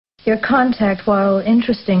Your contact, while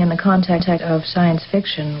interesting in the context of science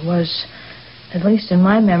fiction, was, at least in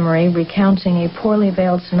my memory, recounting a poorly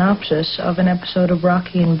veiled synopsis of an episode of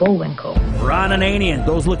Rocky and Bullwinkle. Ron Ananian.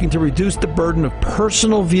 Those looking to reduce the burden of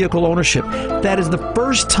personal vehicle ownership. That is the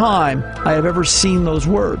first time I have ever seen those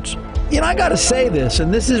words. You know, I got to say this,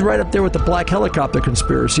 and this is right up there with the black helicopter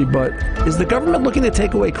conspiracy, but is the government looking to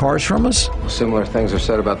take away cars from us? Similar things are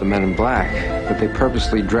said about the men in black, that they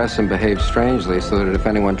purposely dress and behave strangely so that if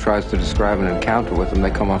anyone tries to describe an encounter with them,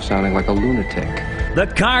 they come off sounding like a lunatic. The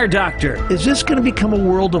Car Doctor. Is this going to become a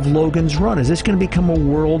world of Logan's Run? Is this going to become a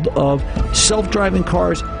world of self-driving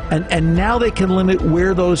cars? And now they can limit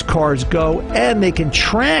where those cars go, and they can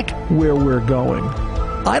track where we're going.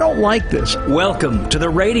 I don't like this. Welcome to the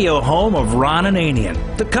radio home of Ron Ananian,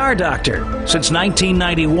 the Car Doctor. Since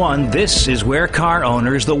 1991, this is where car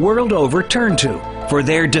owners the world over turn to for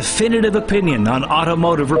their definitive opinion on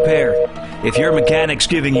automotive repair. If your mechanic's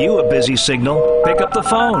giving you a busy signal, pick up the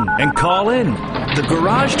phone and call in. The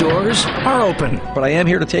garage doors are open. But I am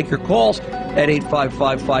here to take your calls at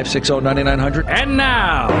 855-560-9900. And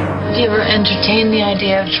now... Have you ever entertained the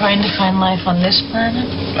idea of trying to find life on this planet?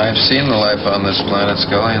 I've seen the life on this planet,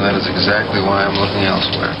 Scully, and that is exactly why I'm looking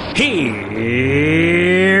elsewhere.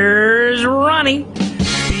 Here's Ronnie.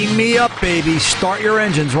 Beam me up, baby. Start your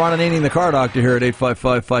engines. Ron Ananian, the Car Doctor, here at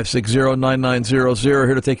 855-560-9900.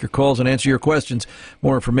 Here to take your calls and answer your questions.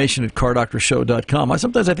 More information at cardoctorshow.com.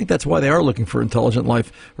 Sometimes I think that's why they are looking for intelligent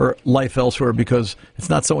life or life elsewhere, because it's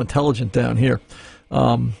not so intelligent down here.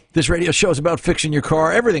 This radio show is about fixing your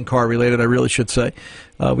car, everything car-related, I really should say.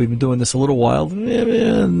 We've been doing this a little while.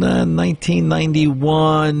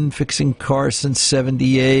 1991, fixing cars since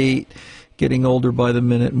 78. Getting older by the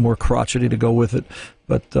minute and more crotchety to go with it.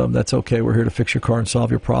 But that's okay. We're here to fix your car and solve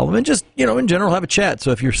your problem. And just, you know, in general, have a chat. So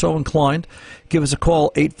if you're so inclined, give us a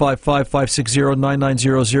call,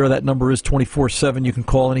 855-560-9900. That number is 24/7. You can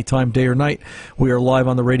call anytime, day or night. We are live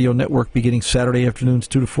on the radio network beginning Saturday afternoons,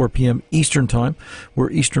 2 to 4 p.m. Eastern Time. We're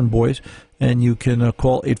Eastern boys. And you can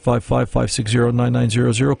call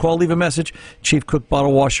 855-560-9900. Call, leave a message. Chief Cook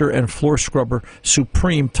Bottle Washer and Floor Scrubber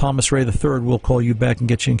Supreme Thomas Ray III will call you back and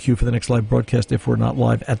get you in queue for the next live broadcast if we're not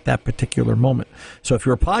live at that particular moment. So if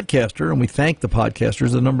you're a podcaster, and we thank the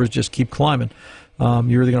podcasters, the numbers just keep climbing.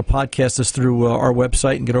 You're either going to podcast us through our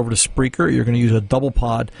website and get over to Spreaker, or you're going to use a Double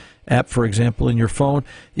Pod app, for example, in your phone.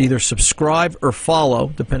 Either subscribe or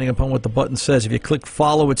follow, depending upon what the button says. If you click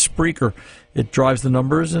follow at Spreaker, it drives the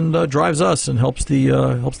numbers and drives us and helps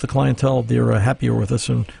the clientele. They're happier with us,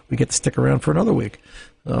 and we get to stick around for another week.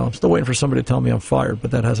 I'm still waiting for somebody to tell me I'm fired,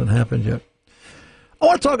 but that hasn't happened yet. I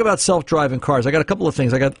want to talk about self-driving cars. I got a couple of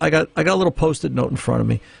things. I got a little Post-it note in front of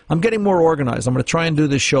me. I'm getting more organized. I'm going to try and do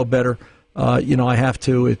this show better. You know, I have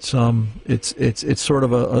to. It's sort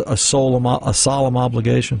of a solemn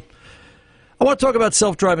obligation. I want to talk about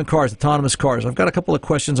self-driving cars, autonomous cars. I've got a couple of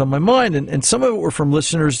questions on my mind, and some of it were from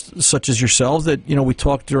listeners such as yourselves that, you know, we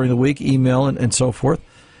talked during the week, email and so forth.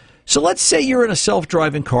 So let's say you're in a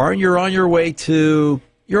self-driving car and you're on your way to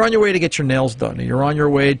get your nails done, and you're on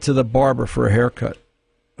your way to the barber for a haircut.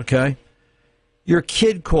 Okay? Your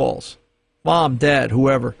kid calls, mom, dad,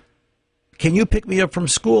 whoever. Can you pick me up from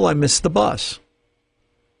school? I missed the bus.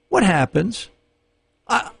 What happens?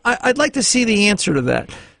 I'd like to see the answer to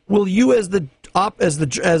that. Will you, as the what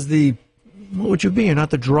would you be? You're not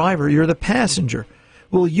the driver. You're the passenger.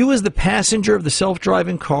 Will you, as the passenger of the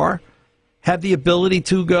self-driving car, have the ability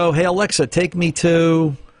to go, hey, Alexa, take me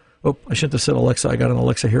to... Oh, I shouldn't have said Alexa. I got an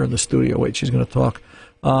Alexa here in the studio. Wait, she's going to talk.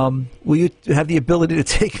 Will you have the ability to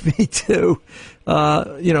take me to,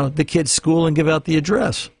 the kid's school and give out the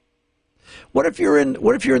address? What if you're in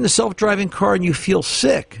the self-driving car and you feel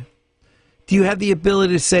sick? Do you have the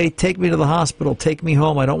ability to say, take me to the hospital, take me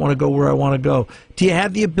home, I don't want to go where I want to go? Do you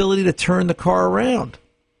have the ability to turn the car around?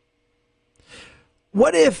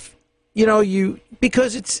 What if,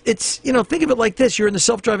 because it's think of it like this. You're in the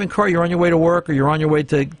self-driving car, you're on your way to work, or you're on your way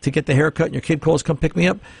to get the haircut, and your kid calls, come pick me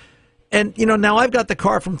up. And, now I've got the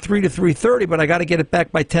car from 3 to 3:30, but I got to get it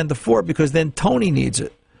back by 10 to 4 because then Tony needs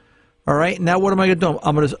it. All right, now what am I going to do?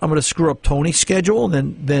 I'm going to screw up Tony's schedule,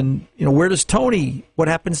 and then where does Tony, what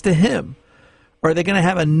happens to him? Are they going to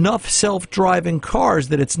have enough self-driving cars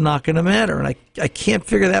that it's not going to matter? And I can't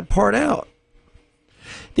figure that part out.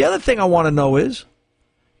 The other thing I want to know is,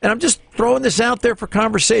 and I'm just throwing this out there for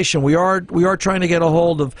conversation, we are trying to get a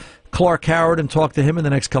hold of Clark Howard and talk to him in the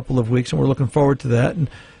next couple of weeks, and we're looking forward to that. And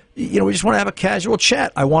we just want to have a casual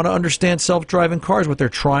chat. I want to understand self-driving cars, what they're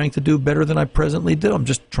trying to do better than I presently do. I'm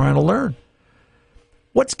just trying to learn.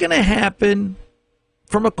 What's going to happen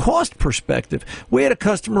from a cost perspective. We had a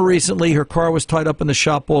customer recently, her car was tied up in the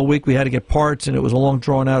shop all week. We had to get parts, and it was a long,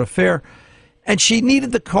 drawn-out affair. And she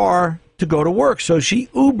needed the car to go to work, so she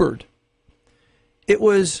Ubered. It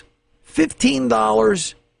was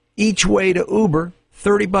 $15 each way to Uber,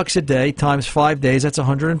 $30 a day, times 5 days, that's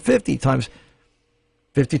 $150, times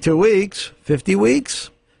 52 weeks, 50 weeks.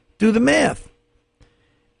 Do the math.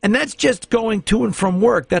 And that's just going to and from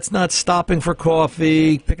work. That's not stopping for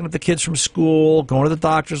coffee, picking up the kids from school, going to the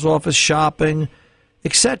doctor's office, shopping,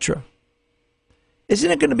 etc. Isn't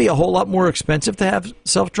it going to be a whole lot more expensive to have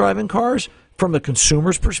self-driving cars from the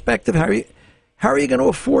consumer's perspective? How are you going to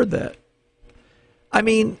afford that? I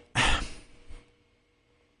mean,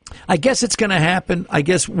 I guess it's going to happen. I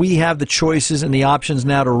guess we have the choices and the options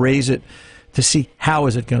now to raise it to see how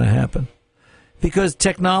is it going to happen. Because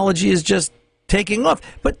technology is just taking off.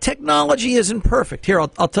 But technology isn't perfect. Here, I'll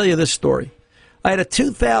tell you this story. I had a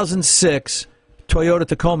 2006 Toyota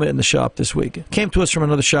Tacoma in the shop this week. It came to us from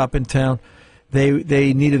another shop in town.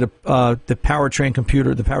 They needed the powertrain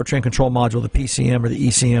computer, the powertrain control module, the PCM or the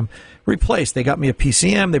ECM, replaced. They got me a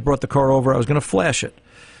PCM. They brought the car over. I was going to flash it.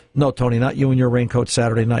 No, Tony, not you and your raincoat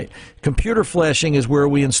Saturday night. Computer flashing is where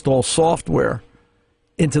we install software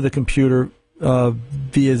into the computer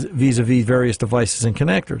vis-a-vis various devices and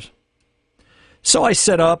connectors. So I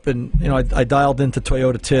set up and, I dialed into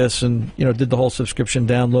Toyota TIS and, did the whole subscription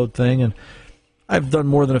download thing. And I've done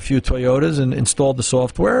more than a few Toyotas and installed the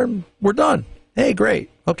software, and we're done. Hey, great.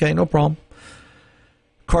 Okay, no problem.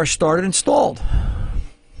 Car started, installed.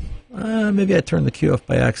 Maybe I turned the key off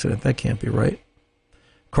by accident. That can't be right.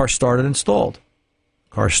 Car started, installed.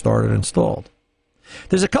 Car started, installed.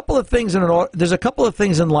 There's a couple of things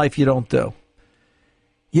in life you don't do.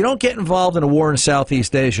 You don't get involved in a war in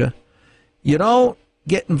Southeast Asia. You don't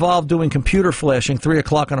get involved doing computer flashing 3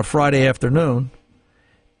 o'clock on a Friday afternoon,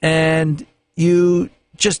 and you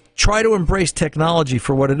just try to embrace technology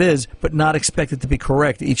for what it is, but not expect it to be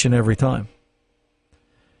correct each and every time.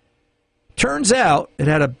 Turns out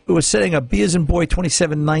it was setting a B as in boy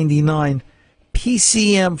 2799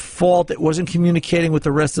 PCM fault. It wasn't communicating with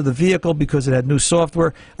the rest of the vehicle because it had new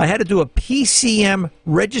software. I had to do a PCM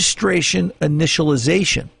registration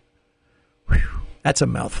initialization. Whew, that's a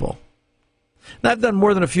mouthful. Now, I've done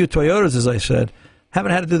more than a few Toyotas, as I said.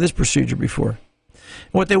 Haven't had to do this procedure before.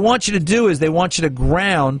 And what they want you to do is they want you to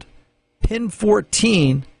ground pin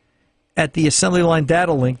 14 at the assembly line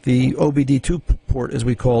data link, the OBD2 port, as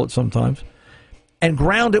we call it sometimes, and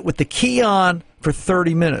ground it with the key on for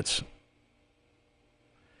 30 minutes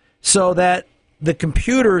so that the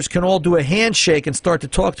computers can all do a handshake and start to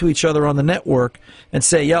talk to each other on the network and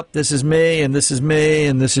say, yep, this is me, and this is me,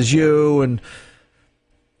 and this is you, and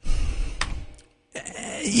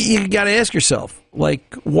you got to ask yourself,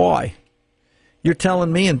 why? You're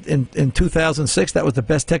telling me in 2006 that was the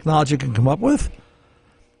best technology you can come up with?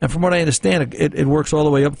 And from what I understand, it works all the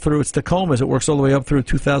way up through, it's Tacomas, it works all the way up through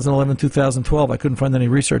 2011, 2012. I couldn't find any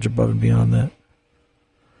research above and beyond that.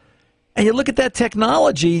 And you look at that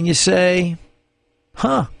technology and you say,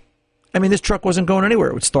 this truck wasn't going anywhere.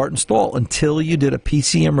 It would start and stall until you did a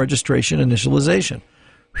PCM registration initialization.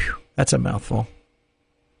 Whew, that's a mouthful.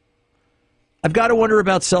 I've got to wonder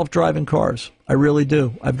about self-driving cars. I really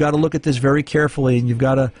do. I've got to look at this very carefully, and you've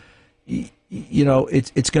got to,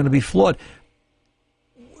 it's going to be flawed.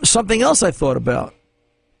 Something else I thought about.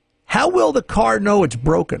 How will the car know it's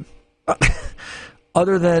broken?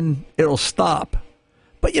 Other than it'll stop.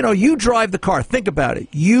 But, you drive the car. Think about it.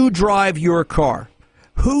 You drive your car.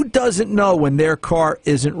 Who doesn't know when their car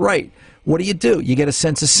isn't right? What do? You get a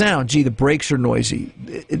sense of sound. Gee, the brakes are noisy.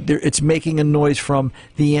 It's making a noise from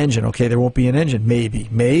the engine. Okay, there won't be an engine.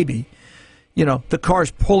 Maybe. The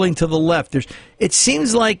car's pulling to the left. It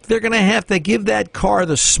seems like they're going to have to give that car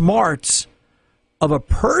the smarts of a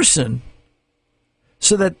person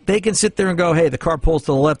so that they can sit there and go, hey, the car pulls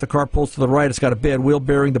to the left, the car pulls to the right, it's got a bad wheel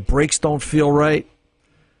bearing, the brakes don't feel right.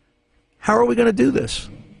 How are we going to do this?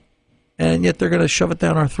 And yet they're going to shove it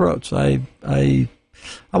down our throats. I want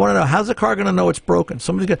to know, how's the car going to know it's broken?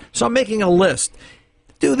 So I'm making a list.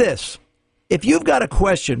 Do this. If you've got a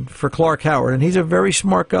question for Clark Howard, and he's a very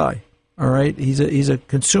smart guy, all right? He's a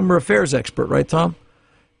consumer affairs expert, right, Tom?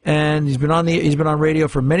 And he's been on radio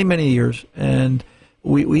for many, many years, and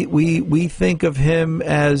we think of him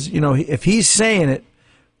as, if he's saying it,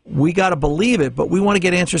 we got to believe it, but we want to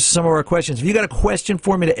get answers to some of our questions. If you got a question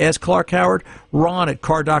for me to ask Clark Howard, Ron at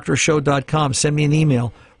CarDoctorShow.com. Send me an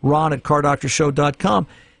email, Ron at CarDoctorShow.com.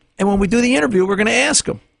 And when we do the interview, we're going to ask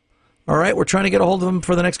him. All right? We're trying to get a hold of him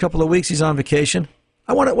for the next couple of weeks. He's on vacation.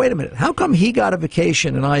 Wait a minute. How come he got a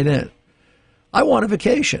vacation and I didn't? I want a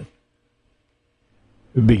vacation.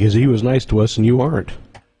 Because he was nice to us and you aren't.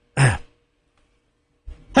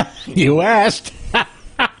 You asked.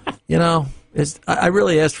 You know, I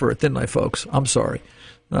really asked for it, didn't I, folks? I'm sorry.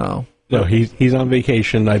 No, he's on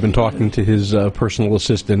vacation. I've been talking to his personal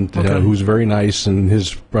assistant, who's very nice, and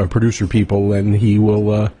his producer people, and he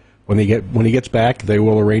will when he gets back, they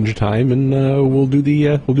will arrange a time, and we'll do the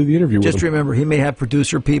interview. Just with him. remember, he may have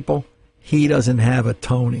producer people. He doesn't have a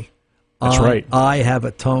Tony. That's right. I have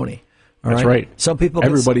a Tony. That's right. Some people.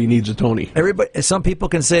 Everybody needs a Tony. Some people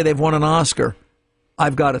can say they've won an Oscar.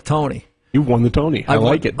 I've got a Tony. You won the Tony. I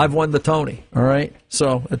like it. I've won the Tony. All right.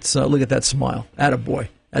 So it's look at that smile. Attaboy.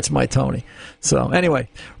 That's my Tony. So anyway,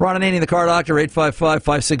 Ron Ananian, the Car Doctor,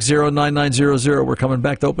 855-560-9900. We're coming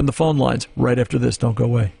back to open the phone lines right after this. Don't go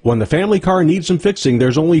away. When the family car needs some fixing,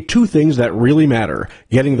 there's only two things that really matter: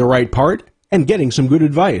 getting the right part and getting some good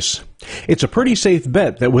advice. It's a pretty safe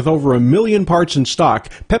bet that with over 1 million parts in stock,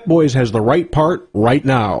 Pep Boys has the right part right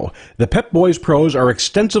now. The Pep Boys pros are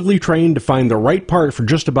extensively trained to find the right part for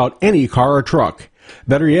just about any car or truck.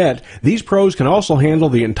 Better yet, these pros can also handle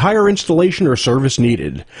the entire installation or service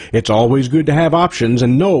needed. It's always good to have options,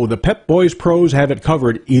 and know the Pep Boys pros have it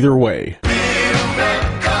covered either way.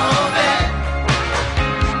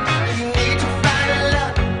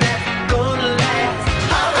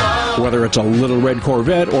 Whether it's a little red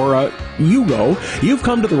Corvette or a Yugo, you've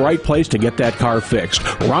come to the right place to get that car fixed.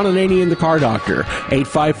 Ron Ananian, the Car Doctor,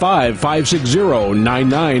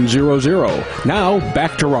 855-560-9900. Now,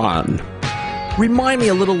 back to Ron. Remind me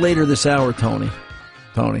a little later this hour, Tony.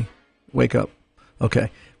 Tony, wake up. Okay.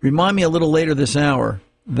 Remind me a little later this hour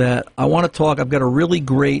that I want to talk. I've got a really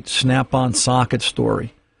great Snap-on socket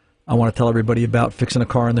story I want to tell everybody about, fixing a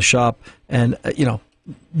car in the shop. And,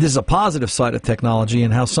 this is a positive side of technology,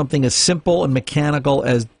 and how something as simple and mechanical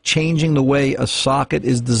as changing the way a socket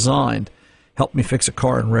is designed helped me fix a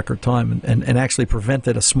car in record time and actually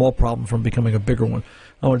prevented a small problem from becoming a bigger one.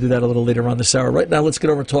 I want to do that a little later on this hour. Right now, let's get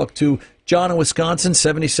over and talk to John in Wisconsin,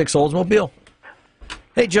 76 Oldsmobile.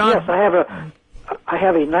 Hey, John. Yes, I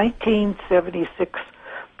have a 1976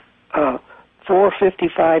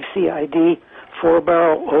 455 CID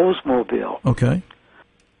 4-barrel Oldsmobile. Okay.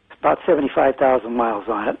 About 75,000 miles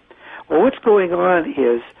on it. Well, what's going on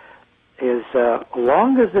is as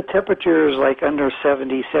long as the temperature is like under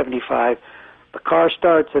 70, 75, the car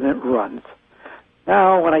starts and it runs.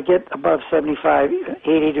 Now, when I get above 75,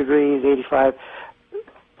 80 degrees, 85,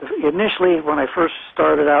 initially when I first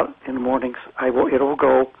started out in the mornings, it'll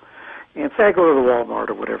go. And say I go to the Walmart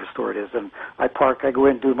or whatever store it is, and I park, I go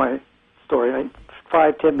in and do my story.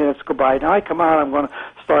 5-10 minutes go by. Now I come out, I'm going to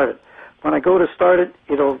start it. When I go to start it,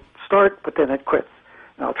 it'll start, but then it quits.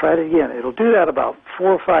 And I'll try it again. It'll do that about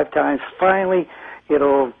 4 or 5 times. Finally,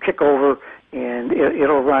 it'll kick over and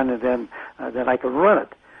it'll run, and then I can run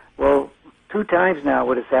it. Well, 2 times now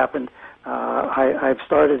what has happened, I've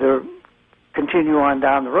started to continue on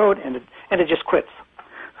down the road, and it just quits.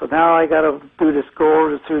 So now I got to do this,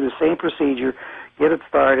 go through the same procedure, get it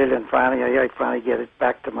started, and finally I get it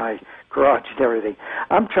back to my garage and everything.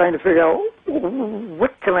 I'm trying to figure out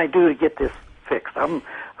what can I do to get this fixed.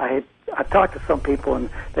 I talk to some people, and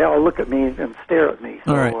they all look at me and stare at me.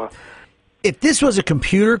 So, all right. If this was a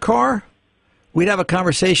computer car, we'd have a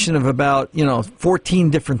conversation of about 14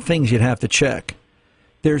 different things you'd have to check.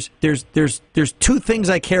 There's 2 things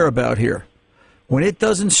I care about here. When it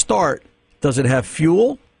doesn't start, does it have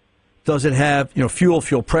fuel? Does it have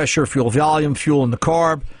fuel pressure, fuel volume, fuel in the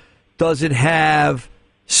carb? Does it have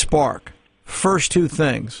spark? First 2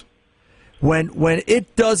 things. When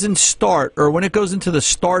it doesn't start, or when it goes into the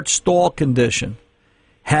start-stall condition,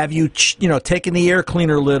 have you taken the air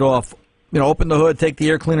cleaner lid off? Open the hood, take the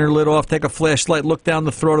air cleaner lid off, take a flashlight, look down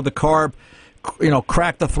the throat of the carb,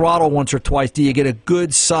 crack the throttle once or twice. Do you get a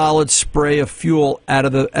good solid spray of fuel out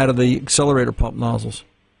of the accelerator pump nozzles?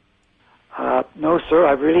 No, sir.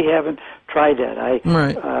 I really haven't tried that.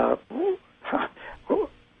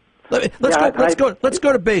 Let's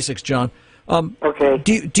go to basics, John. Okay.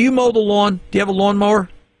 Do you mow the lawn? Do you have a lawnmower?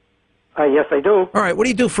 Yes, I do. All right. What do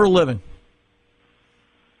you do for a living?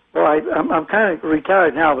 Well, I'm kind of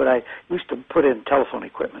retired now, but I used to put in telephone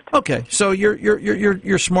equipment. Okay, so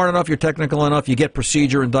you're smart enough, you're technical enough, you get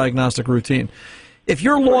procedure and diagnostic routine. If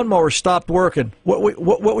your lawnmower stopped working, what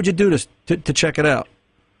would you do to check it out?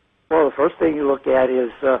 Well, the first thing you look at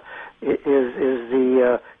is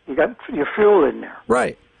you got your fuel in there.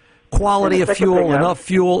 Right. Quality of fuel, enough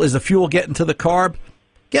fuel. Is the fuel getting to the carb?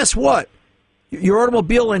 Guess what? Your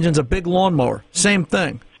automobile engine's a big lawnmower. Same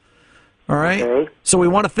thing. All right? Okay. So we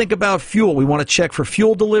want to think about fuel. We want to check for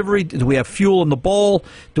fuel delivery. Do we have fuel in the bowl?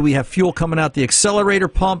 Do we have fuel coming out the accelerator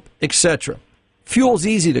pump, etc.? Fuel's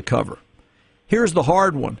easy to cover. Here's the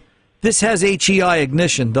hard one. This has HEI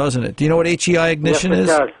ignition, doesn't it? Do you know what HEI ignition is?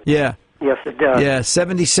 Yes, it does. Yeah. Yes, it does. Yeah,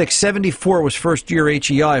 76. 74 was first year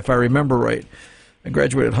HEI, if I remember right. I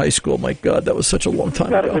graduated high school. My God, that was such a long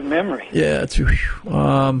time Got ago. a good memory. Yeah,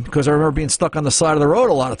 because I remember being stuck on the side of the road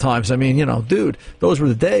a lot of times. I mean, dude, those were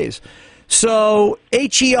the days. So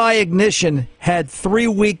HEI ignition had 3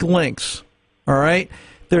 weak links, all right?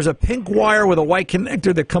 There's a pink wire with a white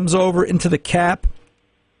connector that comes over into the cap.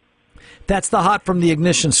 That's the hot from the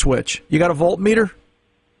ignition switch. You got a voltmeter?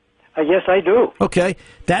 Yes, I do. Okay.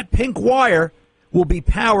 That pink wire will be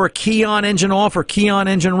power key on engine off or key on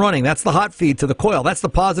engine running. That's the hot feed to the coil. That's the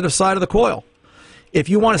positive side of the coil. If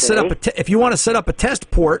you want to set up a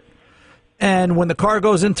test port, and when the car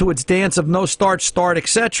goes into its dance of no start,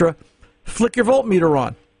 etc., flick your voltmeter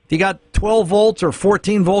on. If you got 12 volts or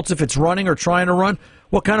 14 volts if it's running or trying to run,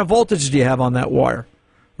 what kind of voltage do you have on that wire?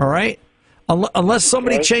 All right? Unless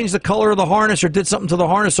somebody changed the color of the harness or did something to the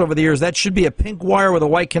harness over the years, that should be a pink wire with a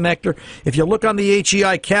white connector. If you look on the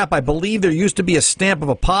HEI cap, I believe there used to be a stamp of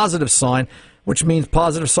a positive sign, which means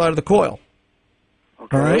positive side of the coil.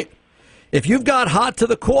 Okay. All right? If you've got hot to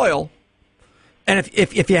the coil, and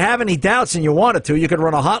if you have any doubts and you wanted to, you could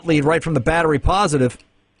run a hot lead right from the battery positive.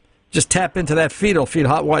 Just tap into that feed. It'll feed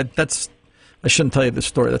hot wire. I shouldn't tell you this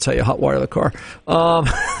story. That's how you hot wire the car.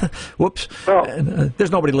 Whoops. Oh.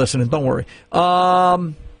 There's nobody listening. Don't worry.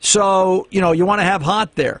 So, you want to have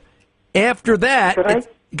hot there. After that,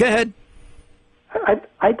 go ahead.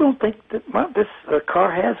 I don't think that this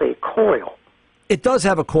car has a coil. It does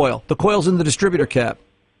have a coil. The coil's in the distributor cap.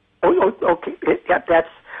 Oh, okay. That's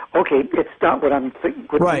okay. It's not what I'm thinking.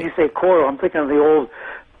 Right. When you say coil, I'm thinking of the old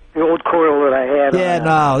coil that I had. Yeah,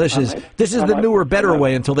 no, this is the newer, better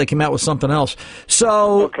way until they came out with something else.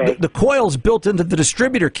 So the coil's built into the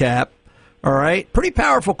distributor cap, all right? Pretty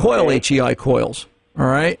powerful coil, HEI coils, all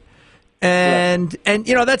right? And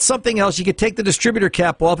that's something else. You could take the distributor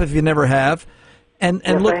cap off if you never have. And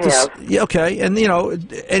look, okay, and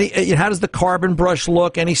how does the carbon brush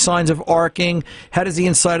look? Any signs of arcing? How does the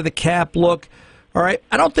inside of the cap look? All right,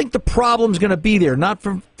 I don't think the problem's going to be there, not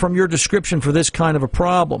from your description for this kind of a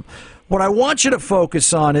problem. What I want you to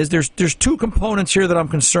focus on is there's 2 components here that I'm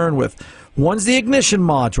concerned with. One's the ignition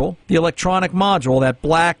module, the electronic module, that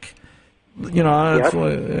black,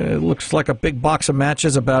 it looks like a big box of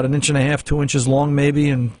matches, about 1.5 inches, 2 inches long maybe,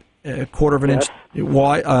 and a quarter of an inch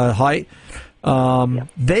wide, height.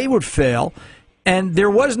 They would fail. And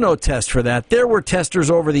there was no test for that. There were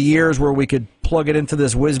testers over the years where we could plug it into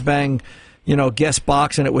this whiz-bang guest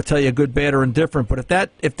box, and it would tell you good, bad, or indifferent.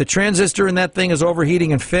 But if the transistor in that thing is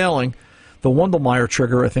overheating and failing, the Wendelmeyer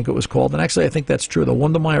trigger, I think it was called, and actually I think that's true, the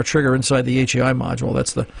Wendelmeyer trigger inside the HEI module,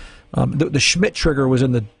 that's the Schmidt trigger was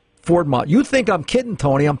in the Ford module. You think I'm kidding,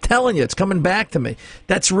 Tony. I'm telling you, it's coming back to me.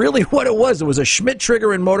 That's really what it was. It was a Schmidt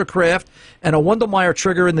trigger in Motorcraft and a Wendelmeyer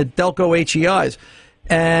trigger in the Delco HEIs.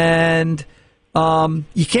 And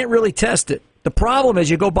you can't really test it. The problem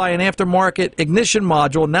is you go buy an aftermarket ignition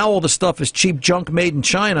module, now all the stuff is cheap junk made in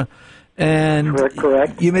China, and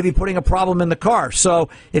correct. You may be putting a problem in the car. So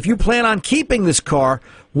if you plan on keeping this car,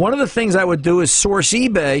 one of the things I would do is source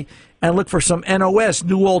eBay and look for some NOS,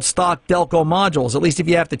 new old stock Delco modules. At least if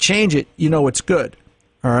you have to change it, you know it's good.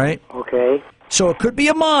 All right? Okay. So it could be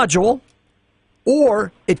a module,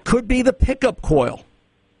 or it could be the pickup coil.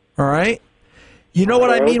 All right? You know what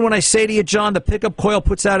I mean when I say to you, John, the pickup coil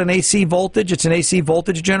puts out an AC voltage? It's an AC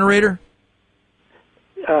voltage generator?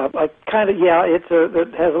 I kind of,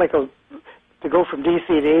 it has like to go from DC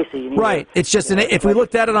to AC. Right. It's just if we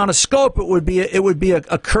looked at it on a scope, it would be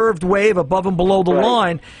a curved wave above and below the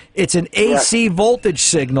line. It's an AC voltage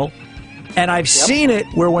signal, and I've seen it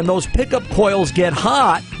where when those pickup coils get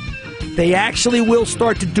hot, they actually will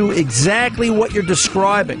start to do exactly what you're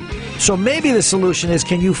describing. So maybe the solution is,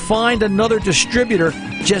 can you find another distributor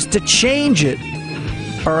just to change it?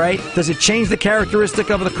 All right? Does it change the characteristic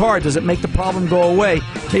of the car? Does it make the problem go away?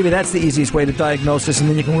 Maybe that's the easiest way to diagnose this, and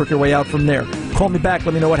then you can work your way out from there. Call me back.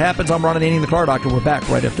 Let me know what happens. I'm Ron Ananian, the Car Doctor. We're back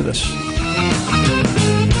right after this.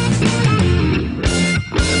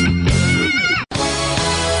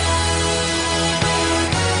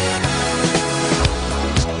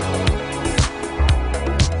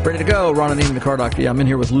 Ready to go, Ron Ananian, the Car Doctor. Yeah, I'm in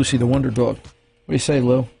here with Lucy, the Wonder Dog. What do you say,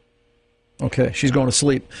 Lou? Okay, she's going to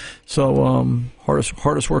sleep. So,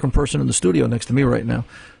 hardest working person in the studio next to me right now.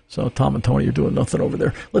 So, Tom and Tony, you're doing nothing over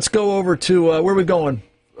there. Let's go over to, where are we going?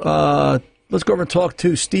 Let's go over and talk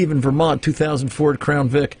to Steve in Vermont, 2000 Ford Crown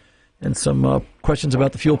Vic, and some questions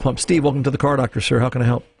about the fuel pump. Steve, welcome to the Car Doctor, sir. How can I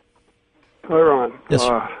help? Hi, Ron. Yes,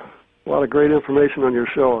 a lot of great information on your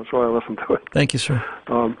show. That's why I listen to it. Thank you, sir.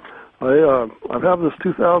 I have this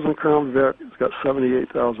 2000 Crown Vic. It's got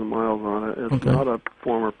 78,000 miles on it. It's not a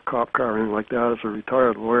former cop car or anything like that. It's a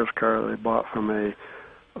retired lawyer's car that they bought from an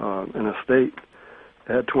estate.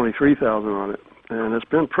 It had 23,000 on it, and it's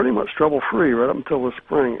been pretty much trouble-free right up until this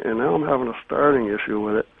spring. And now I'm having a starting issue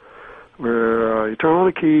with it, where you turn on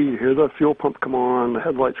the key, you hear the fuel pump come on, the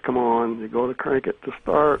headlights come on, you go to crank it to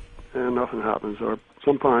start, and nothing happens. Or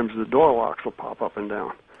sometimes the door locks will pop up and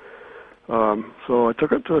down. So I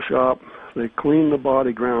took it to the shop. They cleaned the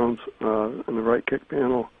body grounds and the right kick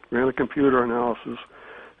panel, ran a computer analysis,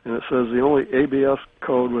 and it says the only ABS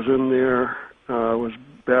code was in there was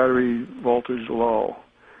battery voltage low.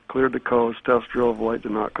 Cleared the codes, test drove, light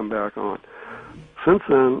did not come back on. Since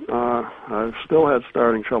then, I've still had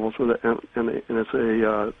starting troubles with it, and it's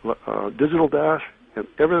a digital dash, and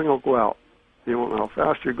everything will go out. You won't know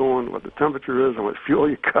how fast you're going, what the temperature is, how much fuel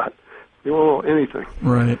you cut. You won't know anything.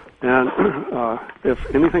 Right. And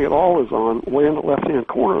if anything at all is on, way in the left-hand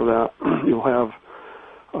corner of that, you'll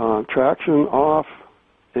have traction off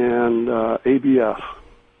and ABS,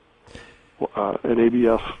 an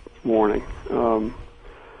ABS warning.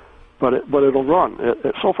 But it'll run.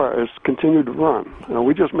 So far, it's continued to run.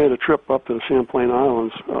 We just made a trip up to the Champlain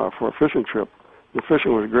Islands for a fishing trip. The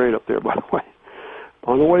fishing was great up there, by the way.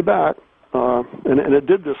 On the way back, and it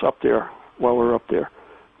did this up there while we were up there.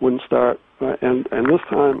 Wouldn't start, and this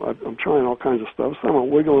time I'm trying all kinds of stuff. This time I'm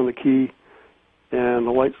wiggling the key, and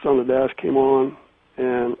the lights on the dash came on,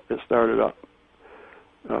 and it started up.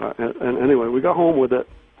 And anyway, we got home with it.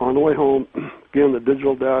 On the way home, again, the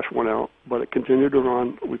digital dash went out, but it continued to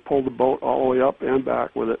run. We pulled the boat all the way up and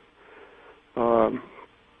back with it.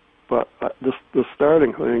 But this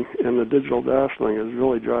starting thing and the digital dash thing is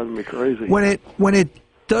really driving me crazy. When it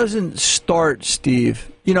doesn't start,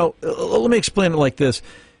 Steve, let me explain it like this.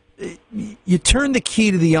 You turn the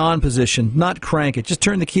key to the on position, not crank it. Just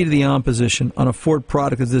turn the key to the on position on a Ford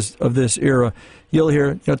product of this era. You'll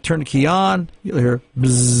hear, turn the key on. You'll hear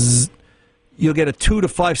bzzz. You'll get a 2 to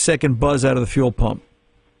 5 second buzz out of the fuel pump.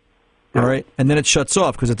 All right, and then it shuts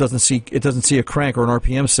off because it doesn't see a crank or an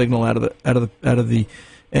RPM signal out of the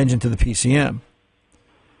engine to the PCM.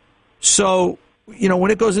 So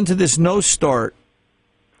when it goes into this no start.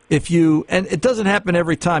 And it doesn't happen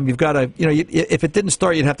every time. You've got to, if it didn't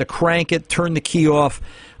start, you'd have to crank it, turn the key off.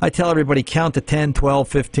 I tell everybody, count to 10, 12,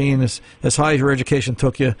 15, as high as your education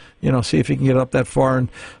took you, see if you can get up that far. And,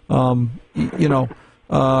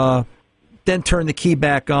 then turn the key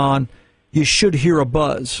back on. You should hear a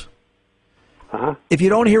buzz. Uh-huh. If you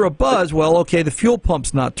don't hear a buzz, well, okay, the fuel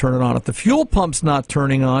pump's not turning on. If the fuel pump's not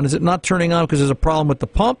turning on, is it not turning on because there's a problem with the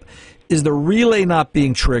pump? Is the relay not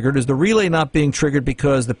being triggered? Is the relay not being triggered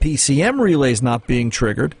because the PCM relay is not being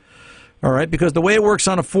triggered? All right, because the way it works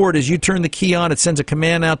on a Ford is you turn the key on, it sends a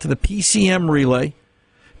command out to the PCM relay.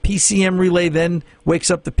 PCM relay then wakes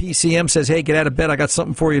up the PCM, says, hey, get out of bed, I got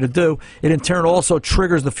something for you to do. It in turn also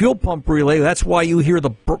triggers the fuel pump relay. That's why you hear the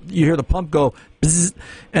pump go bzzz,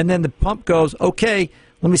 and then the pump goes, okay,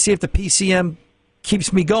 let me see if the PCM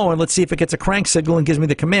keeps me going. Let's see if it gets a crank signal and gives me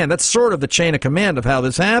the command. That's sort of the chain of command of how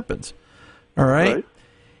this happens. All right?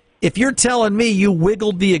 If you're telling me you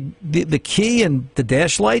wiggled the key and the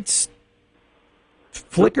dash lights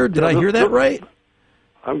flickered, did I hear that right?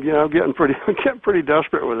 I'm getting pretty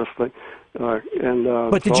desperate with this thing, but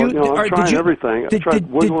did I'm trying everything. I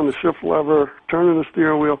tried wiggling the shift lever, turning the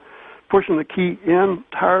steering wheel, pushing the key in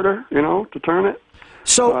harder, to turn it.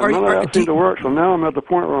 So none of that seemed to work. So now I'm at the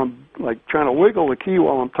point where I'm like trying to wiggle the key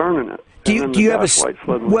while I'm turning it. Do you have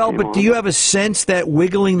a sense that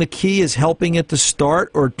wiggling the key is helping it to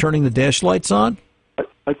start or turning the dash lights on?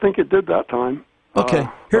 I think it did that time. Okay.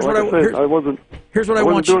 Here's what I wasn't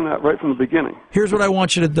doing that right from the beginning. Here's what I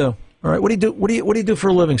want you to do. All right. What do you do for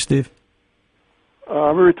a living, Steve?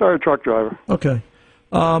 I'm a retired truck driver. Okay.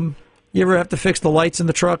 You ever have to fix the lights in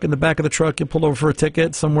the truck, in the back of the truck? You pulled over for a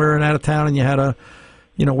ticket somewhere and out of town, and you had to,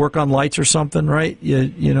 work on lights or something, right? You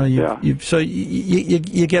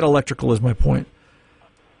get electrical. Is my point.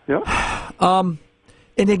 Yeah. An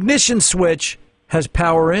ignition switch has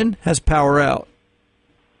power in, has power out.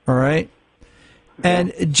 All right.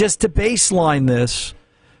 And just to baseline this,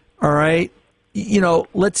 all right,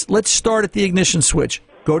 let's start at the ignition switch.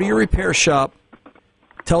 Go to your repair shop.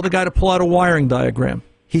 Tell the guy to pull out a wiring diagram.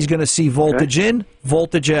 He's going to see voltage in,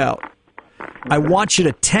 voltage out. I want you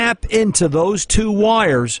to tap into those two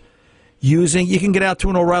wires you can get out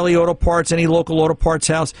to an O'Reilly Auto Parts, any local auto parts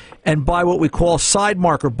house, and buy what we call side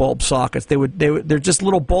marker bulb sockets. They're just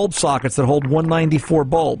little bulb sockets that hold 194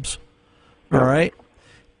 bulbs. All right?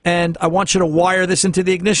 And I want you to wire this into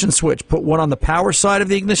the ignition switch. Put one on the power side of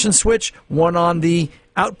the ignition switch, one on the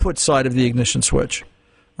output side of the ignition switch.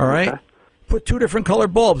 All right? Okay. Put 2 different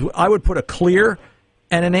colored bulbs. I would put a clear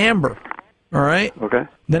and an amber. All right? Okay.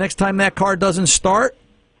 The next time that car doesn't start,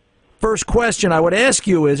 first question I would ask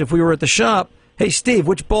you is, if we were at the shop, hey, Steve,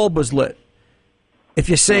 which bulb was lit? If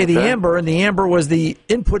you say the amber, and the amber was the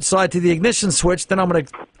input side to the ignition switch, then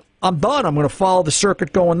I'm done. I'm going to follow the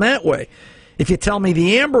circuit going that way. If you tell me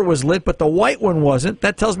the amber was lit but the white one wasn't,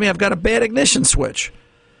 that tells me I've got a bad ignition switch.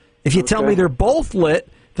 If you tell me they're both lit,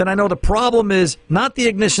 then I know the problem is not the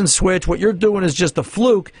ignition switch. What you're doing is just a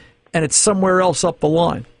fluke, and it's somewhere else up the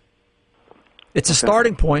line. It's a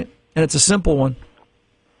starting point, and it's a simple one.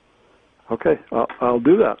 Okay, I'll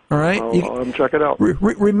do that. All right? I'll check it out.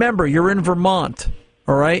 Remember, you're in Vermont,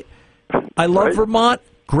 all right? I love Vermont.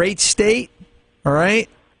 Great state, all right?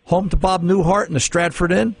 Home to Bob Newhart and the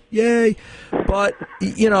Stratford Inn. Yay. But,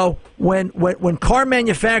 you know, when car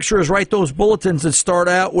manufacturers write those bulletins that start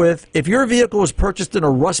out with, if your vehicle was purchased in a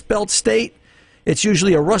Rust Belt state, it's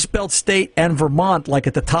usually a Rust Belt state and Vermont, like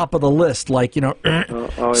at the top of the list, like, you know. I know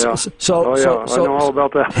all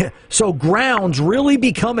about that. So grounds really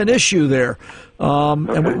become an issue there.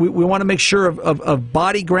 And we want to make sure of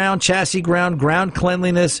body ground, chassis ground, ground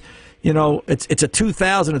cleanliness. You know, it's a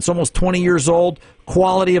 2000. It's almost 20 years old.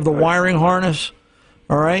 Quality of the wiring harness.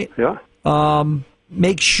 All right? Yeah.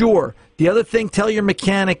 Make sure. The other thing, tell your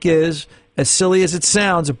mechanic is, as silly as it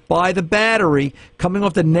sounds, by the battery, coming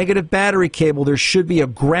off the negative battery cable, there should be a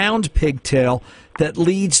ground pigtail that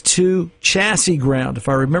leads to chassis ground, if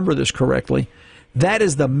I remember this correctly. That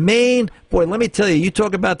is the main... Boy, let me tell you, you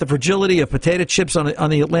talk about the fragility of potato chips on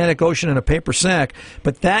the Atlantic Ocean in a paper sack,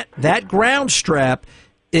 but that ground strap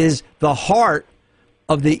is the heart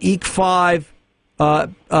of the EEC 5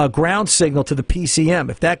 ground signal to the PCM.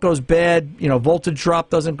 If that goes bad, you know, voltage drop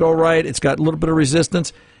doesn't go right, it's got a little bit of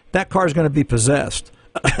resistance, that car is going to be possessed.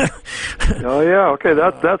 Oh yeah, okay.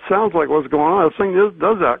 That sounds like what's going on. This thing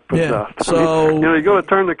does act possessed. Yeah. So I mean, you know, you go to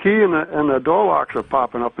turn the key and the door locks are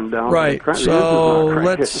popping up and down. Right. So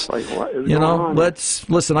let's let's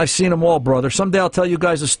listen. I've seen them all, brother. Someday I'll tell you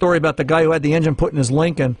guys a story about the guy who had the engine put in his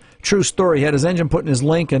Lincoln. True story. He had his engine put in his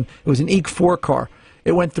Lincoln. It was an EEC 4 car.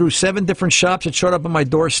 It went through 7 different shops. It showed up on my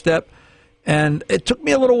doorstep. And it took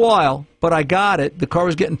me a little while, but I got it. The car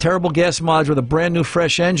was getting terrible gas mileage with a brand new,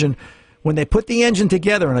 fresh engine. When they put the engine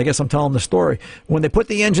together, and I guess I'm telling the story, when they put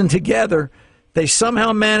the engine together, they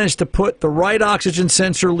somehow managed to put the right oxygen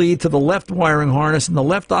sensor lead to the left wiring harness and the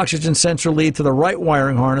left oxygen sensor lead to the right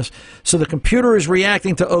wiring harness. So the computer is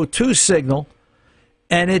reacting to O2 signal,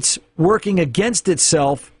 and it's working against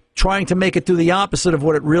itself, trying to make it do the opposite of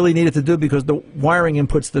what it really needed to do because the wiring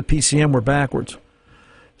inputs to the PCM were backwards.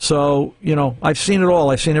 So, you know, I've seen it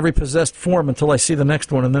all. I've seen every possessed form until I see the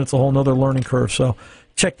next one, and then it's a whole other learning curve. So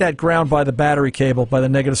check that ground by the battery cable, by the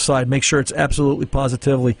negative side. Make sure it's absolutely,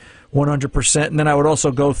 positively 100%. And then I would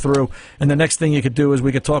also go through, and the next thing you could do is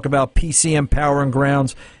we could talk about PCM power and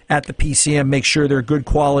grounds at the PCM. Make sure they're good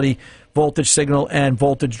quality voltage signal and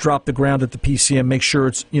voltage drop the ground at the PCM. Make sure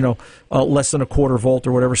it's, you know, less than a quarter volt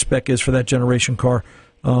or whatever spec is for that generation car,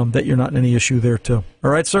 that you're not in any issue there, too. All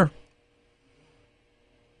right, sir?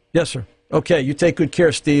 Yes, sir. Okay, you take good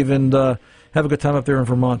care, Steve, and have a good time up there in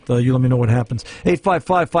Vermont. You let me know what happens.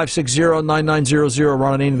 855-560-9900.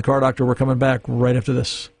 Ron Ananian, the Car Doctor. We're coming back right after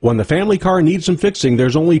this. When the family car needs some fixing,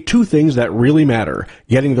 there's only 2 things that really matter: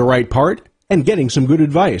 getting the right part and getting some good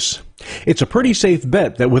advice. It's a pretty safe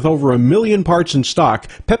bet that with over 1 million parts in stock,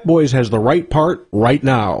 Pep Boys has the right part right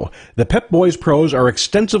now. The Pep Boys pros are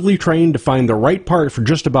extensively trained to find the right part for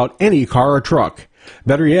just about any car or truck.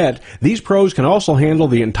 Better yet, these pros can also handle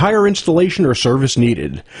the entire installation or service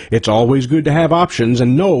needed. It's always good to have options,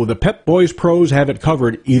 and know the Pep Boys pros have it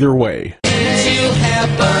covered either way. You'll have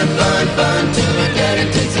fun, fun, fun till your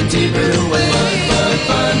daddy takes a T-bird away. Fun,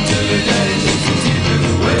 fun till your daddy takes a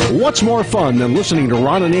T-bird away. What's more fun than listening to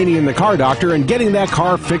Ron Ananian, the Car Doctor, and getting that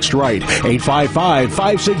car fixed right?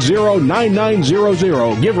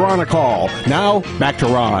 855-560-9900. Give Ron a call. Now, back to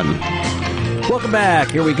Ron. Welcome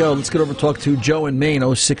back. Here we go. Let's get over and talk to Joe in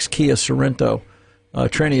Maine, 06 Kia Sorento.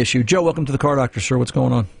 Tranny issue. Joe, welcome to the Car Doctor, sir. What's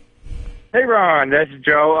going on? Hey, Ron. This is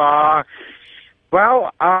Joe.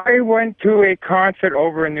 Well, I went to a concert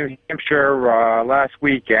over in New Hampshire last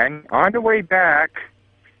weekend. On the way back,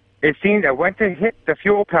 it seemed I went to hit the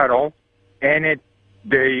fuel pedal, and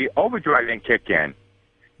the overdrive didn't kick in.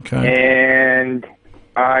 Okay. And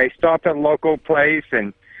I stopped at a local place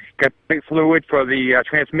and got big fluid for the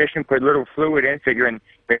transmission, put a little fluid in, figuring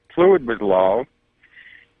the fluid was low.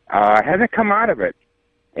 Hasn't come out of it.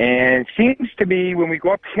 And seems to be when we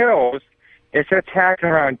go up hills, it's attacking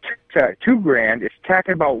around $2,000. It's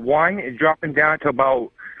attacking about 1. It's dropping down to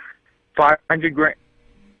about $500.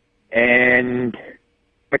 And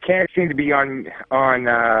mechanics seem to be on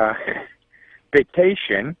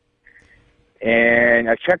vacation, and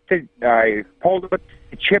I pulled up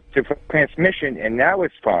the chip to transmission, and that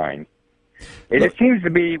was fine. And it seems to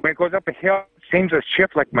be, when it goes up a hill, it seems to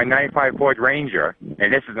shift like my 95 Ford Ranger,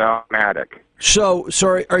 and this is an automatic. So,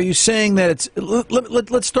 sorry, are you saying that it's...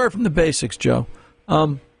 Let's start from the basics, Joe.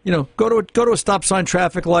 Go to a stop sign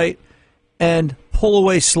traffic light and pull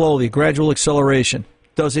away slowly, gradual acceleration.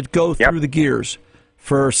 Does it go through the gears?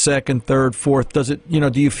 First, second, third, fourth. Does it,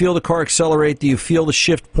 do you feel the car accelerate? Do you feel the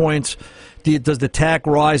shift points? Does the tach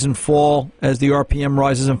rise and fall as the RPM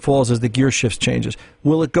rises and falls as the gear shifts changes?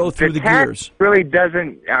 Will it go through the gears? Really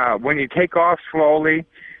doesn't, when you take off slowly,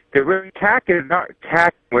 the tach is not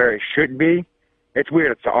tach where it should be. It's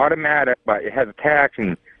weird. It's automatic, but it has a tach.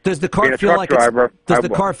 And does the car feel like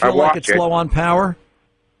it's low on power?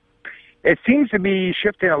 It seems to be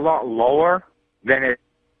shifting a lot lower than it.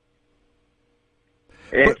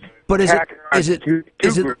 But is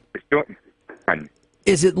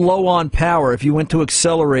it low on power? If you went to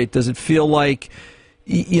accelerate, does it feel like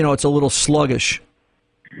it's a little sluggish?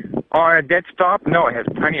 On a dead stop, no, it has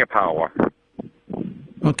plenty of power.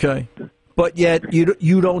 Okay, but yet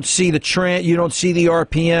you don't see the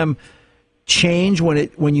RPM change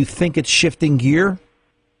when you think it's shifting gear.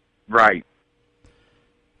 Right.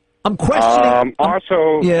 I'm questioning.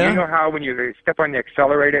 Also, you know how when you step on the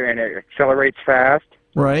accelerator and it accelerates fast?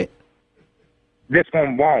 Right. This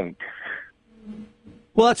one won't.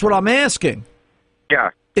 Well, that's what I'm asking. Yeah.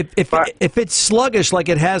 If it's sluggish, like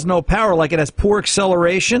it has no power, like it has poor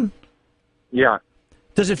acceleration. Yeah.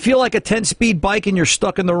 Does it feel like a 10-speed bike and you're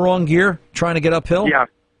stuck in the wrong gear trying to get uphill? Yeah.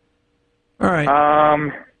 All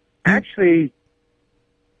right. Actually,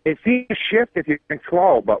 it seems to shift if you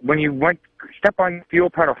control, but when you step on the fuel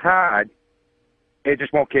pedal hard, it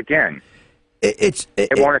just won't kick in. It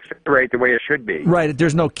won't accelerate the way it should be. Right.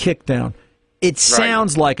 There's no kick down. It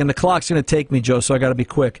sounds like, and the clock's going to take me, Joe, so I got to be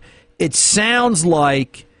quick. It sounds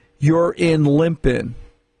like you're in limp-in,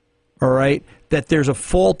 all right, that there's a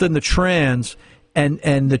fault in the trans,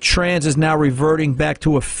 and the trans is now reverting back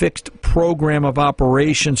to a fixed program of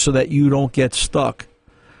operation so that you don't get stuck,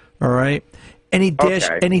 all right? Any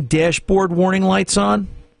dashboard warning lights on?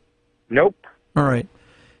 Nope. All right.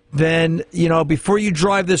 Then, before you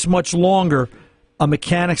drive this much longer, a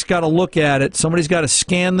mechanic's got to look at it. Somebody's got to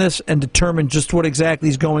scan this and determine just what exactly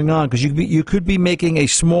is going on, because you could be making a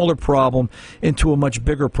smaller problem into a much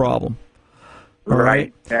bigger problem. All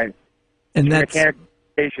right. And that's mechanication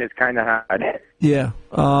is kind of hard. Yeah.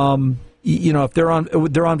 If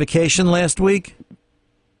they're on vacation last week.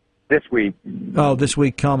 This week. Oh, this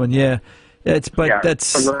week coming. Yeah. That's from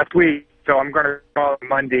last week. So I'm going to call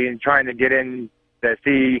Monday and trying to get in to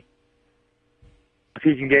see if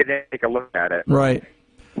he can get in and take a look at it. Right.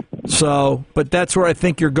 So, but that's where I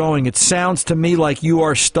think you're going. It sounds to me like you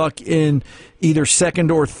are stuck in either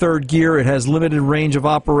second or third gear. It has limited range of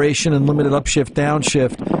operation and limited upshift,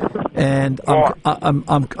 downshift, and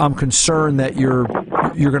I'm concerned that you're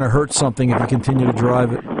going to hurt something if you continue to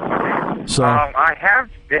drive it. So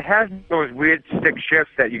it has those weird stick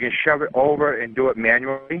shifts that you can shove it over and do it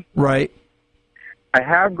manually. Right. I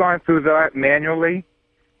have gone through that manually,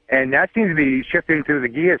 and that seems to be shifting through the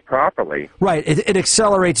gears properly. Right. It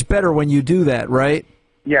accelerates better when you do that, right?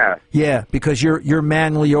 Yeah. Yeah, because you're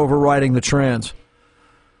manually overriding the trans.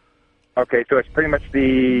 Okay, so it's pretty much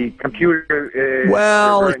the computer.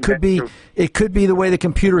 Well, it could be the way the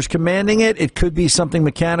computer is commanding it. It could be something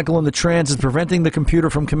mechanical in the trans is preventing the computer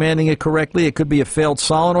from commanding it correctly. It could be a failed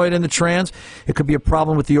solenoid in the trans. It could be a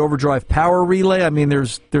problem with the overdrive power relay. I mean,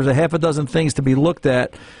 there's a half a dozen things to be looked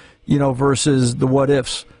at, versus the what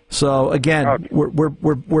ifs. So again,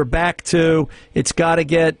 we're back to it's got to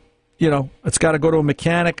get, it's got to go to a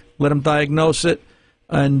mechanic, let them diagnose it.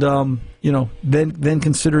 And, then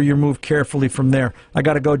consider your move carefully from there. I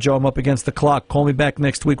got to go, Joe. I'm up against the clock. Call me back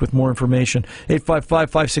next week with more information.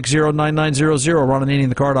 855-560-9900. Ron Ananian,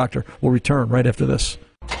 the Car Doctor. We'll return right after this.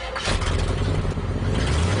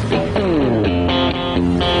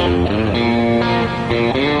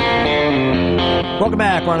 Welcome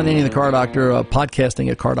back. Ron Ananian, the Car Doctor,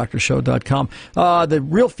 podcasting at cardoctorshow.com. The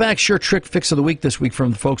Real Facts Sure Trick Fix of the week this week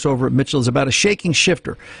from the folks over at Mitchell is about a shaking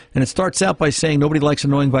shifter. And it starts out by saying nobody likes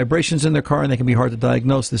annoying vibrations in their car, and they can be hard to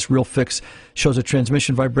diagnose. This Real Fix shows a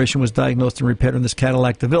transmission vibration was diagnosed and repaired on this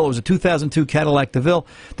Cadillac DeVille. It was a 2002 Cadillac DeVille.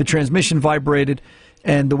 The transmission vibrated.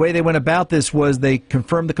 And the way they went about this was they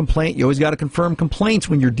confirmed the complaint. You always got to confirm complaints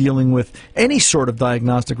when you're dealing with any sort of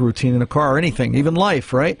diagnostic routine in a car or anything, even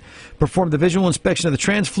life, right? Performed the visual inspection of the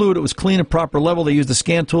trans fluid. It was clean and proper level. They used a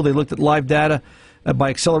scan tool. They looked at live data by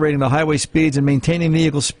accelerating the highway speeds and maintaining the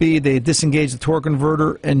vehicle speed. They disengaged the torque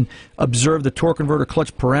converter and observed the torque converter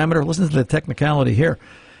clutch parameter. Listen to the technicality here.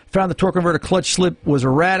 Found the torque converter clutch slip was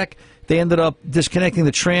erratic. They ended up disconnecting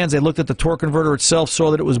the trans. They looked at the torque converter itself,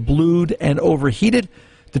 saw that it was blued and overheated,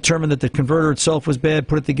 determined that the converter itself was bad,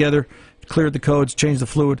 put it together, cleared the codes, changed the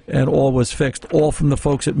fluid, and all was fixed. All from the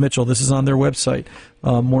folks at Mitchell. This is on their website.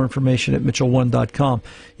 More information at Mitchell1.com.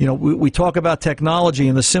 You know, we talk about technology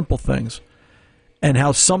and the simple things, and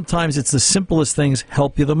how sometimes it's the simplest things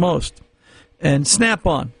help you the most. And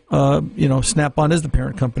Snap-on, Snap-on is the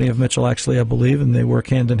parent company of Mitchell, actually, I believe, and they work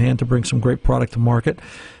hand in hand to bring some great product to market.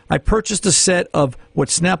 I purchased a set of what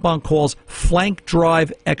Snap-on calls flank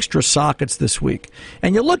drive extra sockets this week.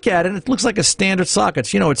 And you look at it, it looks like a standard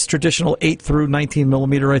socket. You know, it's traditional 8 through 19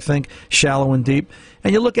 millimeter, I think, shallow and deep.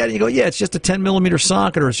 And you look at it and you go, yeah, it's just a 10 millimeter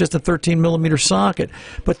socket or it's just a 13 millimeter socket.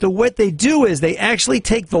 But what they do is they actually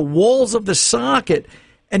take the walls of the socket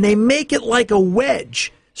and they make it like a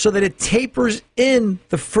wedge, so that it tapers in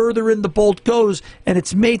the further in the bolt goes, and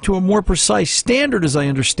it's made to a more precise standard, as I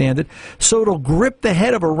understand it, so it'll grip the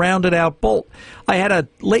head of a rounded-out bolt. I had a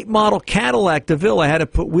late-model Cadillac DeVille I had to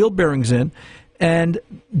put wheel bearings in, and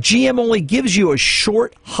GM only gives you a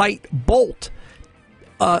short-height bolt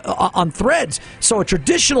on threads. So a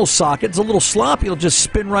traditional socket is a little sloppy. It'll just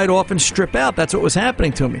spin right off and strip out. That's what was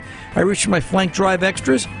happening to me. I reached for my flank drive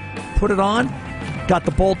extras, put it on, got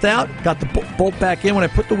the bolt out, got the bolt back in. When I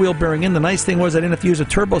put the wheel bearing in, the nice thing was I didn't have to use a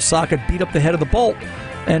turbo socket, beat up the head of the bolt,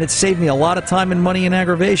 and it saved me a lot of time and money and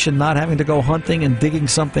aggravation not having to go hunting and digging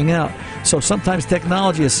something out. So sometimes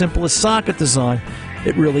technology as simple as socket design,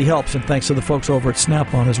 it really helps, and thanks to the folks over at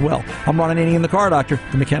Snap-on as well. I'm Ron Ananian, the Car Doctor.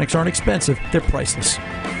 The mechanics aren't expensive. They're priceless.